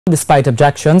Despite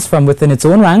objections from within its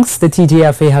own ranks, the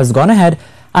TTFA has gone ahead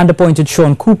and appointed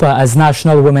Shawn Cooper as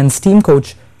national women's team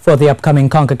coach for the upcoming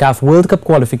CONCACAF World Cup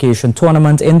qualification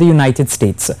tournament in the United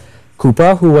States.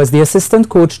 Cooper, who was the assistant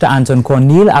coach to Anton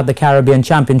Corneal at the Caribbean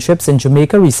Championships in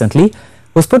Jamaica recently,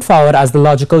 was put forward as the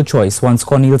logical choice once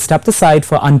Corneal stepped aside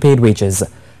for unpaid wages.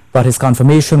 But his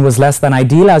confirmation was less than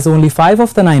ideal, as only 5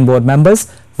 of the 9 board members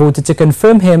voted to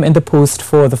confirm him in the post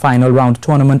for the final round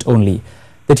tournament only.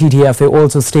 The TTFA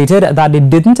also stated that it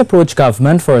didn't approach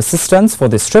government for assistance for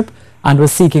this trip and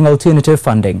was seeking alternative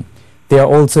funding. They are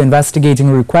also investigating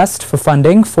a request for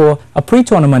funding for a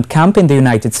pre-tournament camp in the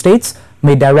United States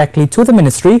made directly to the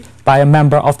ministry by a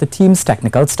member of the team's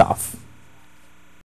technical staff.